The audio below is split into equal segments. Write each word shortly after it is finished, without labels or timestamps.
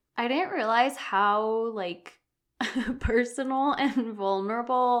I didn't realize how like personal and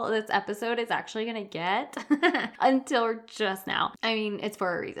vulnerable this episode is actually gonna get until just now. I mean, it's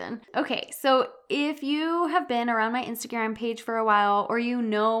for a reason. Okay, so if you have been around my Instagram page for a while or you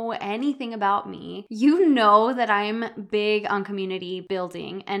know anything about me, you know that I'm big on community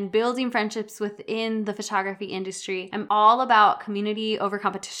building and building friendships within the photography industry. I'm all about community over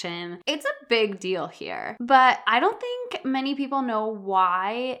competition. It's a big deal here, but I don't think many people know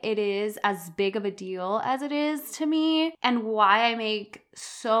why it is as big of a deal as it is to me and why I make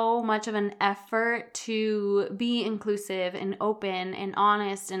so much of an effort to be inclusive and open and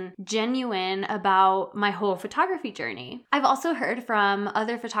honest and genuine about my whole photography journey. I've also heard from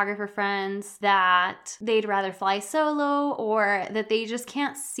other photographer friends that they'd rather fly solo or that they just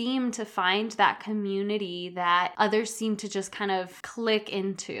can't seem to find that community that others seem to just kind of click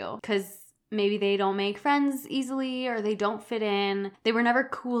into because maybe they don't make friends easily or they don't fit in. They were never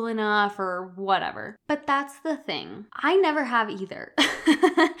cool enough or whatever. But that's the thing. I never have either.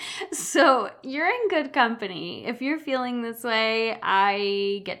 So you're in good company. If you're feeling this way,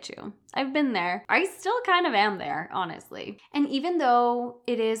 I get you. I've been there. I still kind of am there, honestly. And even though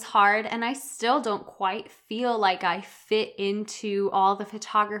it is hard and I still don't quite feel like I fit into all the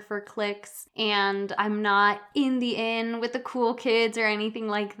photographer cliques and I'm not in the inn with the cool kids or anything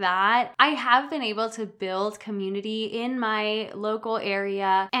like that, I have been able to build community in my local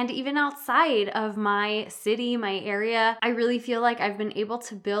area and even outside of my city, my area. I really feel like I've been able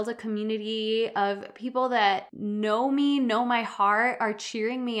to build a community of people that know me, know my heart, are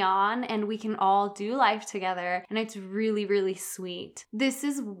cheering me on, and we can all do life together. And it's really, really sweet. This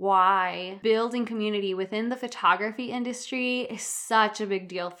is why building community within the photography industry is such a big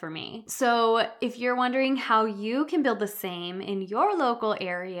deal for me. So if you're wondering how you can build the same in your local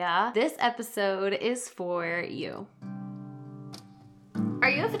area, this episode is for you. Are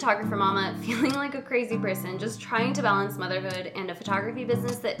you a photographer mama feeling like a crazy person just trying to balance motherhood and a photography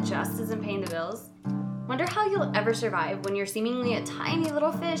business that just isn't paying the bills? Wonder how you'll ever survive when you're seemingly a tiny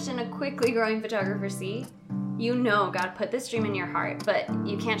little fish in a quickly growing photographer sea? You know God put this dream in your heart, but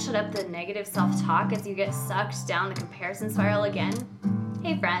you can't shut up the negative self-talk as you get sucked down the comparison spiral again?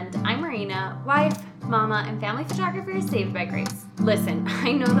 Hey friend, I'm Marina, wife, mama, and family photographer saved by grace. Listen,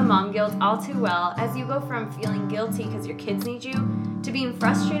 I know the mom guilt all too well as you go from feeling guilty because your kids need you to being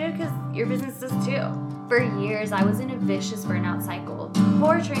frustrated because your business does too. For years, I was in a vicious burnout cycle,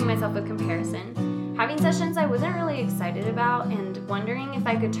 torturing myself with comparison, having sessions I wasn't really excited about, and wondering if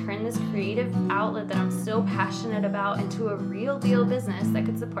I could turn this creative outlet that I'm so passionate about into a real deal business that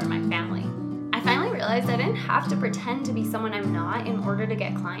could support my family. I finally realized I didn't have to pretend to be someone I'm not in order to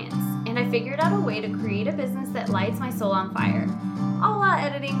get clients, and I figured out a way to create a business that lights my soul on fire, all while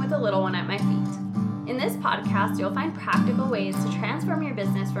editing with a little one at my feet. In this podcast, you'll find practical ways to transform your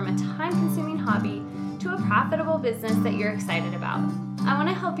business from a time-consuming hobby to a profitable business that you're excited about. I want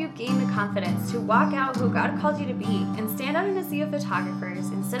to help you gain the confidence to walk out who God called you to be and stand out in a sea of photographers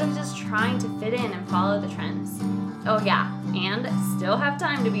instead of just trying to fit in and follow the trends. Oh yeah, and still have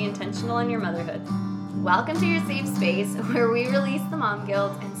time to be intentional in your motherhood. Welcome to your safe space where we release the mom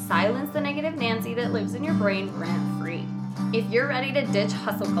guilt and silence the negative Nancy that lives in your brain rent-free. If you're ready to ditch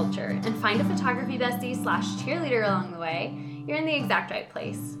hustle culture and find a photography bestie / cheerleader along the way, you're in the exact right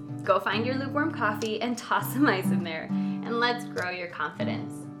place. Go find your lukewarm coffee and toss some ice in there, and let's grow your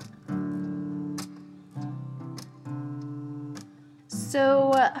confidence.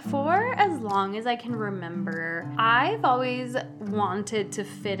 So for as long as I can remember, I've always wanted to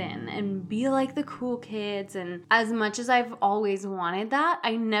fit in and be like the cool kids. And as much as I've always wanted that,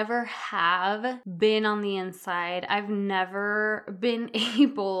 I never have been on the inside. I've never been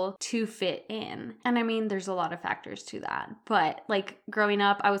able to fit in. And I mean, there's a lot of factors to that. But like growing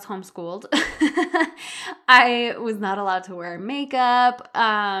up, I was homeschooled. I was not allowed to wear makeup.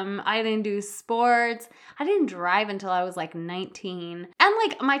 I didn't do sports. I didn't drive until I was like 19. And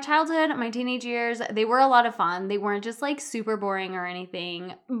like my childhood, my teenage years, they were a lot of fun. They weren't just like super boring or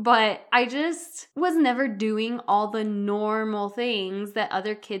anything, but I just was never doing all the normal things that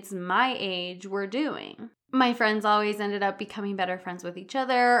other kids my age were doing. My friends always ended up becoming better friends with each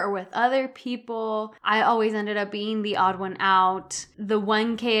other or with other people. I always ended up being the odd one out, the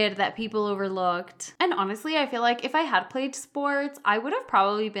one kid that people overlooked. And honestly, I feel like if I had played sports, I would have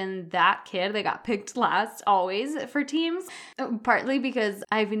probably been that kid that got picked last always for teams. Partly because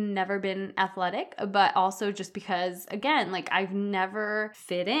I've never been athletic, but also just because, again, like I've never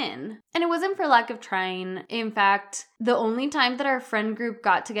fit in. And it wasn't for lack of trying. In fact, the only time that our friend group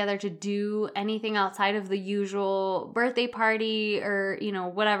got together to do anything outside of the usual birthday party or,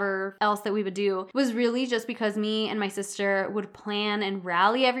 whatever else that we would do was really just because me and my sister would plan and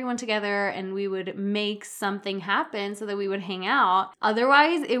rally everyone together and we would make something happen so that we would hang out.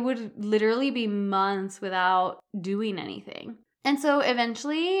 Otherwise, it would literally be months without doing anything. And so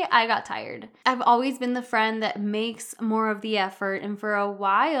eventually I got tired. I've always been the friend that makes more of the effort. And for a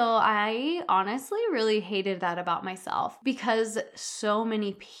while, I honestly really hated that about myself because so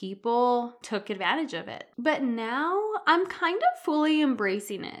many people took advantage of it. But now I'm kind of fully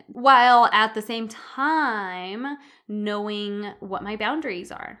embracing it, while at the same time knowing what my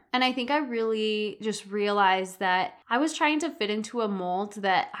boundaries are. And I think I really just realized that I was trying to fit into a mold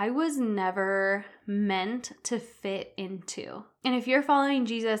that I was never meant to fit into. And if you're following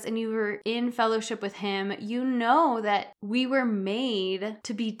Jesus and you were in fellowship with him, you know that we were made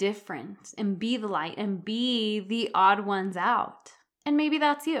to be different and be the light and be the odd ones out. And maybe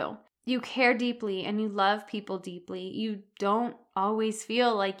that's you. You care deeply and you love people deeply. You don't always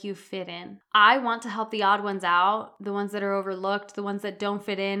feel like you fit in. I want to help the odd ones out, the ones that are overlooked, the ones that don't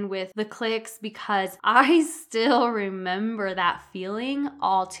fit in with the cliques, because I still remember that feeling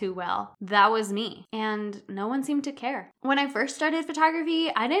all too well. That was me, and no one seemed to care. When I first started photography,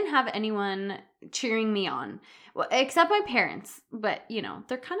 I didn't have anyone cheering me on. Well, except my parents, but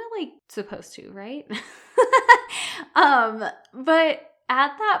they're kind of like supposed to, right? But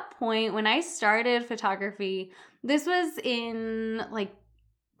at that point, when I started photography, this was in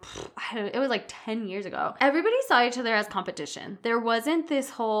it was like 10 years ago. Everybody saw each other as competition. There wasn't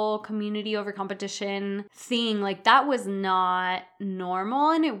this whole community over competition thing. Like, that was not normal,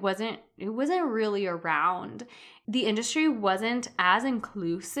 and it wasn't really around. The industry wasn't as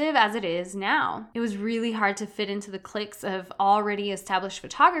inclusive as it is now. It was really hard to fit into the cliques of already established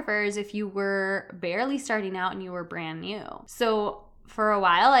photographers if you were barely starting out and you were brand new. So for a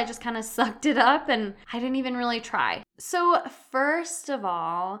while, I just kind of sucked it up and I didn't even really try. So first of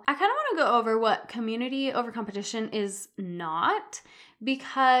all, I kind of want to go over what community over competition is not,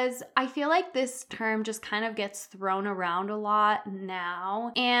 because I feel like this term just kind of gets thrown around a lot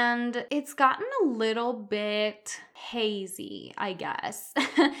now, and it's gotten a little bit hazy, I guess.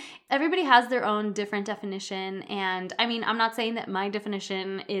 Everybody has their own different definition, and I mean, I'm not saying that my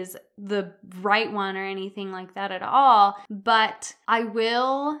definition is the right one or anything like that at all, but I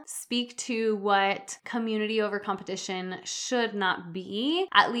will speak to what community over competition should not be,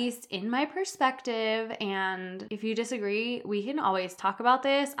 at least in my perspective. And if you disagree, we can always talk about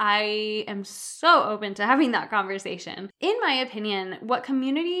this. I am so open to having that conversation. In my opinion, what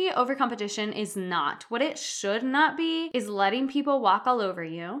community over competition is not, what it should not be, is letting people walk all over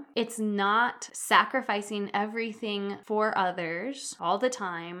you. It's not sacrificing everything for others all the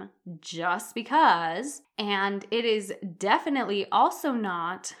time just because. And it is definitely also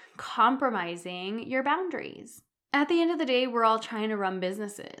not compromising your boundaries. At the end of the day, we're all trying to run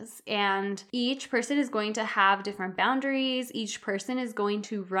businesses, and each person is going to have different boundaries. Each person is going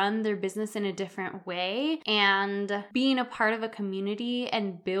to run their business in a different way, and being a part of a community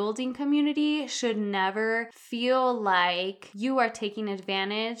and building community should never feel like you are taking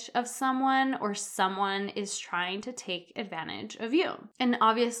advantage of someone or someone is trying to take advantage of you. And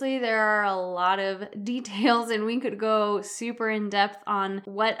obviously, there are a lot of details, and we could go super in depth on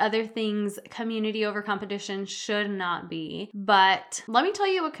what other things community over competition should not be. But let me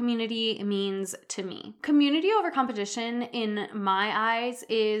tell you what community means to me. Community over competition, in my eyes,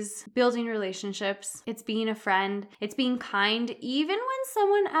 is building relationships. It's being a friend. It's being kind, even when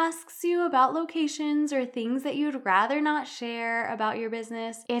someone asks you about locations or things that you'd rather not share about your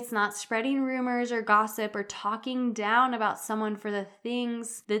business. It's not spreading rumors or gossip or talking down about someone for the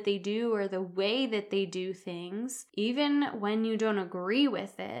things that they do or the way that they do things, even when you don't agree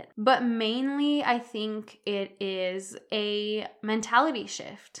with it. But mainly, I think it is a mentality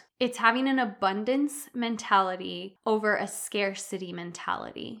shift. It's having an abundance mentality over a scarcity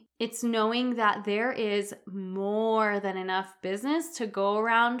mentality. It's knowing that there is more than enough business to go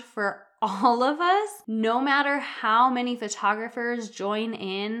around for all of us, no matter how many photographers join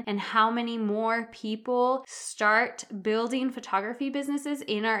in and how many more people start building photography businesses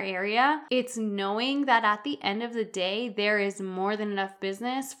in our area. It's knowing that at the end of the day, there is more than enough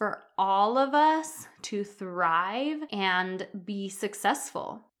business for all of us to thrive and be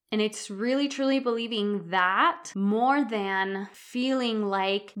successful. And it's really, truly believing that more than feeling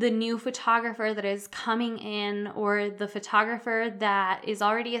like the new photographer that is coming in or the photographer that is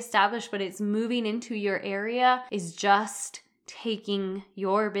already established but is moving into your area is just taking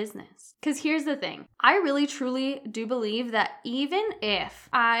your business. Because here's the thing. I really truly do believe that even if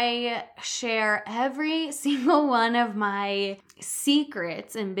I share every single one of my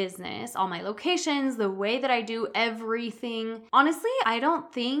secrets in business, all my locations, the way that I do everything, honestly, I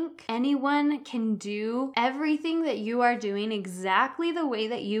don't think anyone can do everything that you are doing exactly the way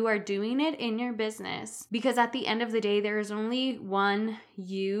that you are doing it in your business. Because at the end of the day, there is only one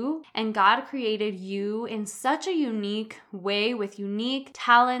you, and God created you in such a unique way with unique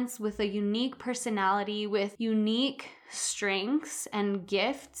talents, with a unique personality, with unique strengths and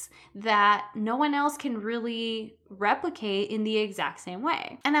gifts that no one else can really replicate in the exact same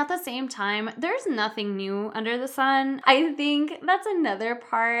way. And at the same time, there's nothing new under the sun. I think that's another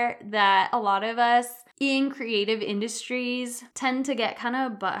part that a lot of us in creative industries tend to get kind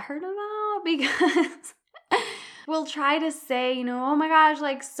of butthurt about, because we'll try to say, oh my gosh,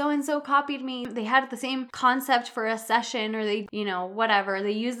 like so-and-so copied me. They had the same concept for a session, or they, whatever.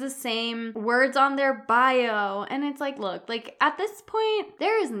 They use the same words on their bio. And it's like, look, like at this point,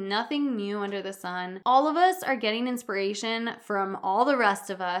 there is nothing new under the sun. All of us are getting inspiration from all the rest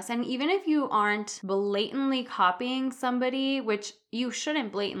of us. And even if you aren't blatantly copying somebody, which you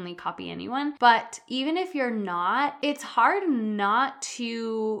shouldn't blatantly copy anyone, but even if you're not, it's hard not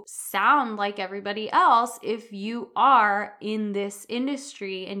to sound like everybody else if you are in this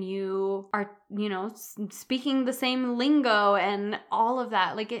industry and you are, speaking the same lingo and all of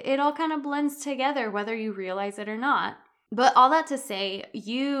that. Like it all kind of blends together, whether you realize it or not. But all that to say,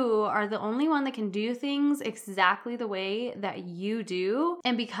 you are the only one that can do things exactly the way that you do.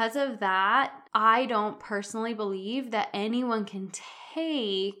 And because of that, I don't personally believe that anyone can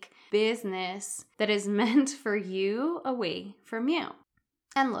take business that is meant for you away from you.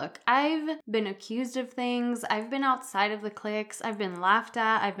 And look, I've been accused of things. I've been outside of the cliques. I've been laughed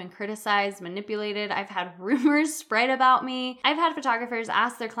at. I've been criticized, manipulated. I've had rumors spread about me. I've had photographers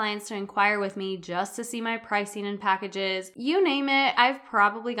ask their clients to inquire with me just to see my pricing and packages. You name it, I've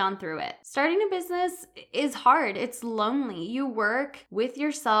probably gone through it. Starting a business is hard. It's lonely. You work with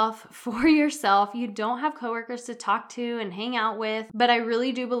yourself, for yourself. You don't have coworkers to talk to and hang out with. But I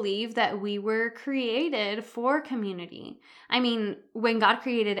really do believe that we were created for community. I mean, when God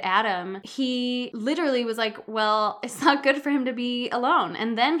created Adam, he literally was like, well, it's not good for him to be alone.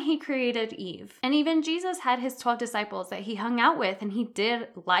 And then he created Eve. And even Jesus had his 12 disciples that he hung out with and he did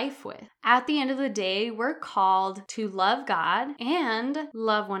life with. At the end of the day, we're called to love God and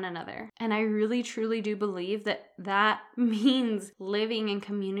love one another. And I really, truly do believe that that means living in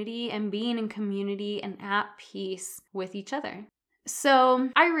community and being in community and at peace with each other. So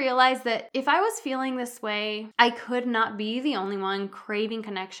I realized that if I was feeling this way, I could not be the only one craving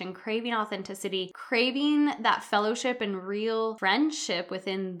connection, craving authenticity, craving that fellowship and real friendship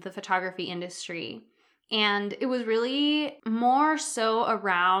within the photography industry. And it was really more so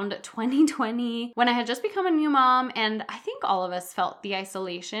around 2020 when I had just become a new mom, and I think all of us felt the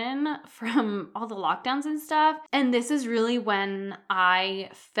isolation from all the lockdowns and stuff. And this is really when I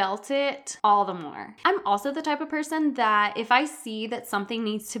felt it all the more. I'm also the type of person that if I see that something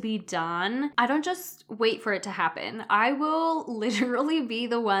needs to be done, I don't just wait for it to happen. I will literally be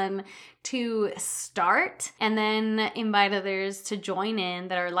the one to start and then invite others to join in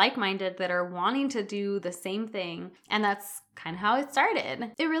that are like-minded, that are wanting to do the same thing. And that's kind of how it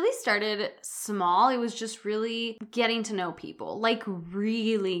started. It really started small. It was just really getting to know people, like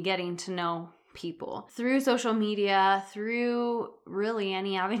really getting to know people through social media, through really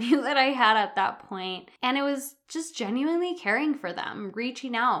any avenue that I had at that point. And it was just genuinely caring for them,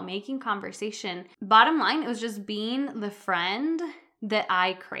 reaching out, making conversation. Bottom line, it was just being the friend that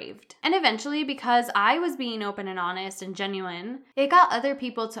I craved. And eventually, because I was being open and honest and genuine, it got other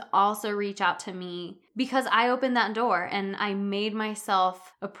people to also reach out to me because I opened that door and I made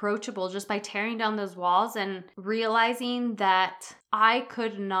myself approachable just by tearing down those walls and realizing that I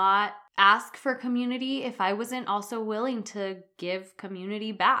could not ask for community if I wasn't also willing to give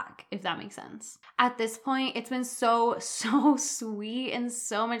community back, if that makes sense. At this point, it's been so sweet and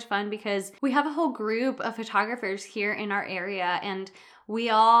so much fun because we have a whole group of photographers here in our area and we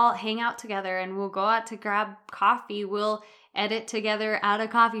all hang out together and we'll go out to grab coffee. We'll edit together at a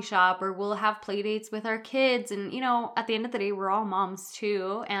coffee shop or we'll have play dates with our kids. And, at the end of the day, we're all moms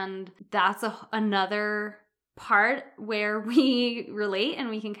too. And that's another part where we relate and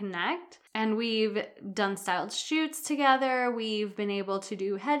we can connect. And we've done styled shoots together. We've been able to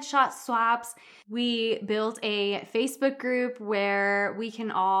do headshot swaps. We built a Facebook group where we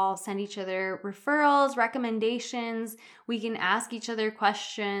can all send each other referrals, recommendations. We can ask each other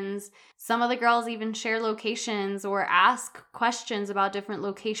questions. Some of the girls even share locations or ask questions about different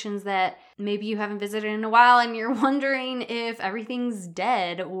locations that maybe you haven't visited in a while and you're wondering if everything's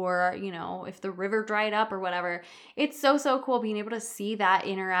dead or, if the river dried up or whatever. It's so cool being able to see that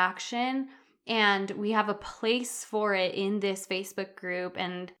interaction. And we have a place for it in this Facebook group,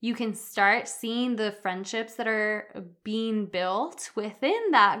 and you can start seeing the friendships that are being built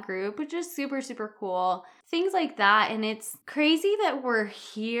within that group, which is super cool. Things like that. And it's crazy that we're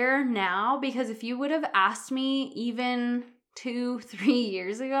here now, because if you would have asked me even 2-3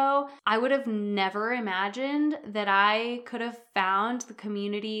 years ago, I would have never imagined that I could have found the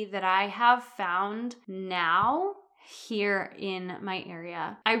community that I have found now here in my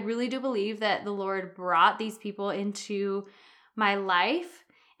area. I really do believe that the Lord brought these people into my life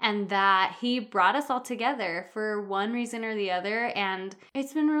and that He brought us all together for one reason or the other, and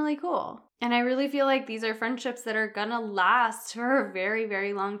it's been really cool. And I really feel like these are friendships that are gonna last for a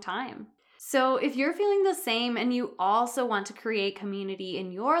very long time. So if you're feeling the same and you also want to create community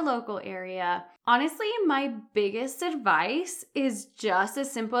in your local area, honestly, my biggest advice is just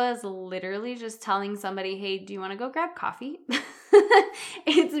as simple as literally just telling somebody, hey, do you want to go grab coffee?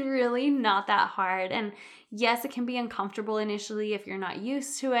 It's really not that hard. And yes, it can be uncomfortable initially if you're not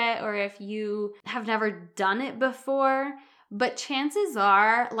used to it or if you have never done it before. But chances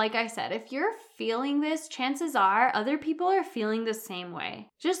are, like I said, if you're feeling this, chances are other people are feeling the same way.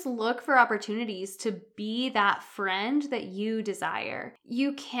 Just look for opportunities to be that friend that you desire.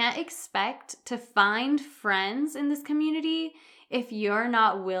 You can't expect to find friends in this community if you're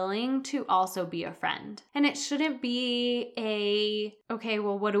not willing to also be a friend. And it shouldn't be okay,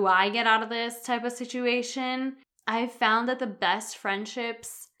 well, what do I get out of this type of situation? I've found that the best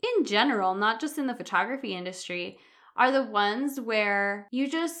friendships in general, not just in the photography industry, are the ones where you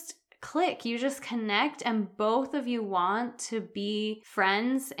just click, you just connect, and both of you want to be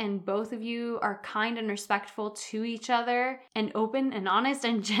friends, and both of you are kind and respectful to each other, and open and honest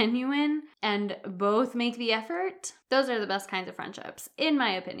and genuine, and both make the effort. Those are the best kinds of friendships, in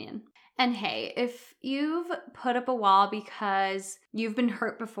my opinion. And hey, if you've put up a wall because you've been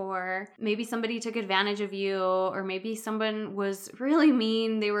hurt before, maybe somebody took advantage of you, or maybe someone was really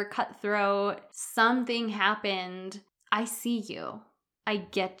mean, they were cutthroat, something happened, I see you. I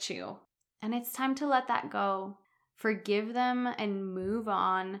get you. And it's time to let that go. Forgive them and move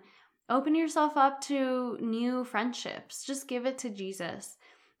on. Open yourself up to new friendships. Just give it to Jesus.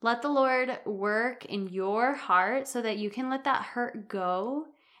 Let the Lord work in your heart so that you can let that hurt go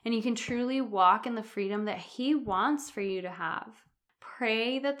and you can truly walk in the freedom that He wants for you to have.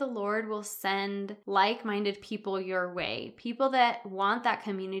 Pray that the Lord will send like-minded people your way, people that want that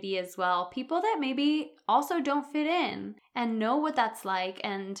community as well, people that maybe also don't fit in and know what that's like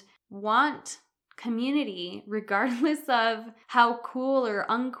and want community regardless of how cool or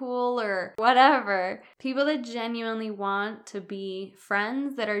uncool or whatever. People that genuinely want to be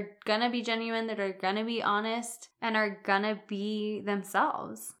friends, that are gonna be genuine, that are gonna be honest, and are gonna be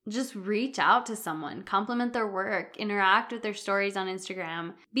themselves. Just reach out to someone, compliment their work, interact with their stories on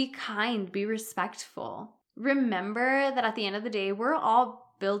Instagram, be kind, be respectful. Remember that at the end of the day, we're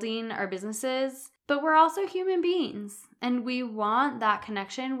all building our businesses, but we're also human beings, and we want that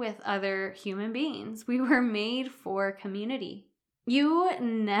connection with other human beings. We were made for community. You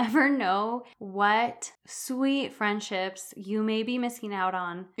never know what sweet friendships you may be missing out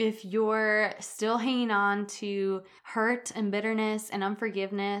on if you're still hanging on to hurt and bitterness and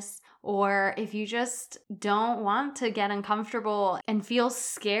unforgiveness, or if you just don't want to get uncomfortable and feel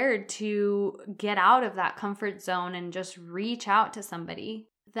scared to get out of that comfort zone and just reach out to somebody.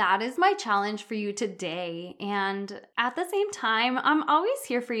 That is my challenge for you today. And at the same time, I'm always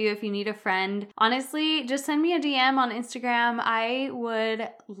here for you if you need a friend. Honestly, just send me a DM on Instagram. I would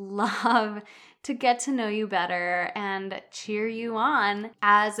love to get to know you better and cheer you on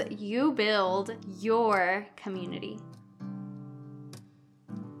as you build your community.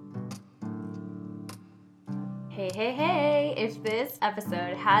 Hey, if this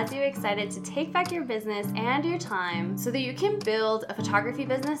episode has you excited to take back your business and your time so that you can build a photography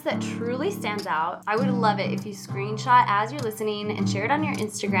business that truly stands out, I would love it if you screenshot as you're listening and share it on your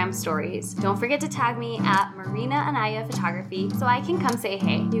Instagram stories. Don't forget to tag me at Marina Anaya Photography so I can come say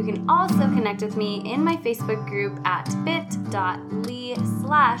hey. You can also connect with me in my Facebook group at bit.ly/Called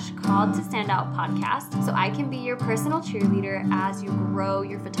to Stand Out podcast so I can be your personal cheerleader as you grow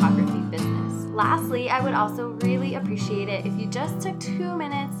your photography business. Lastly, I would also really appreciate it if you just took 2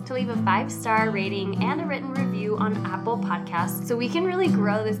 minutes to leave a 5-star rating and a written review on Apple Podcasts so we can really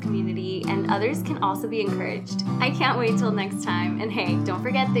grow this community and others can also be encouraged. I can't wait till next time. And hey, don't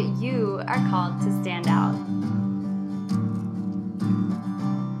forget that you are called to stand out.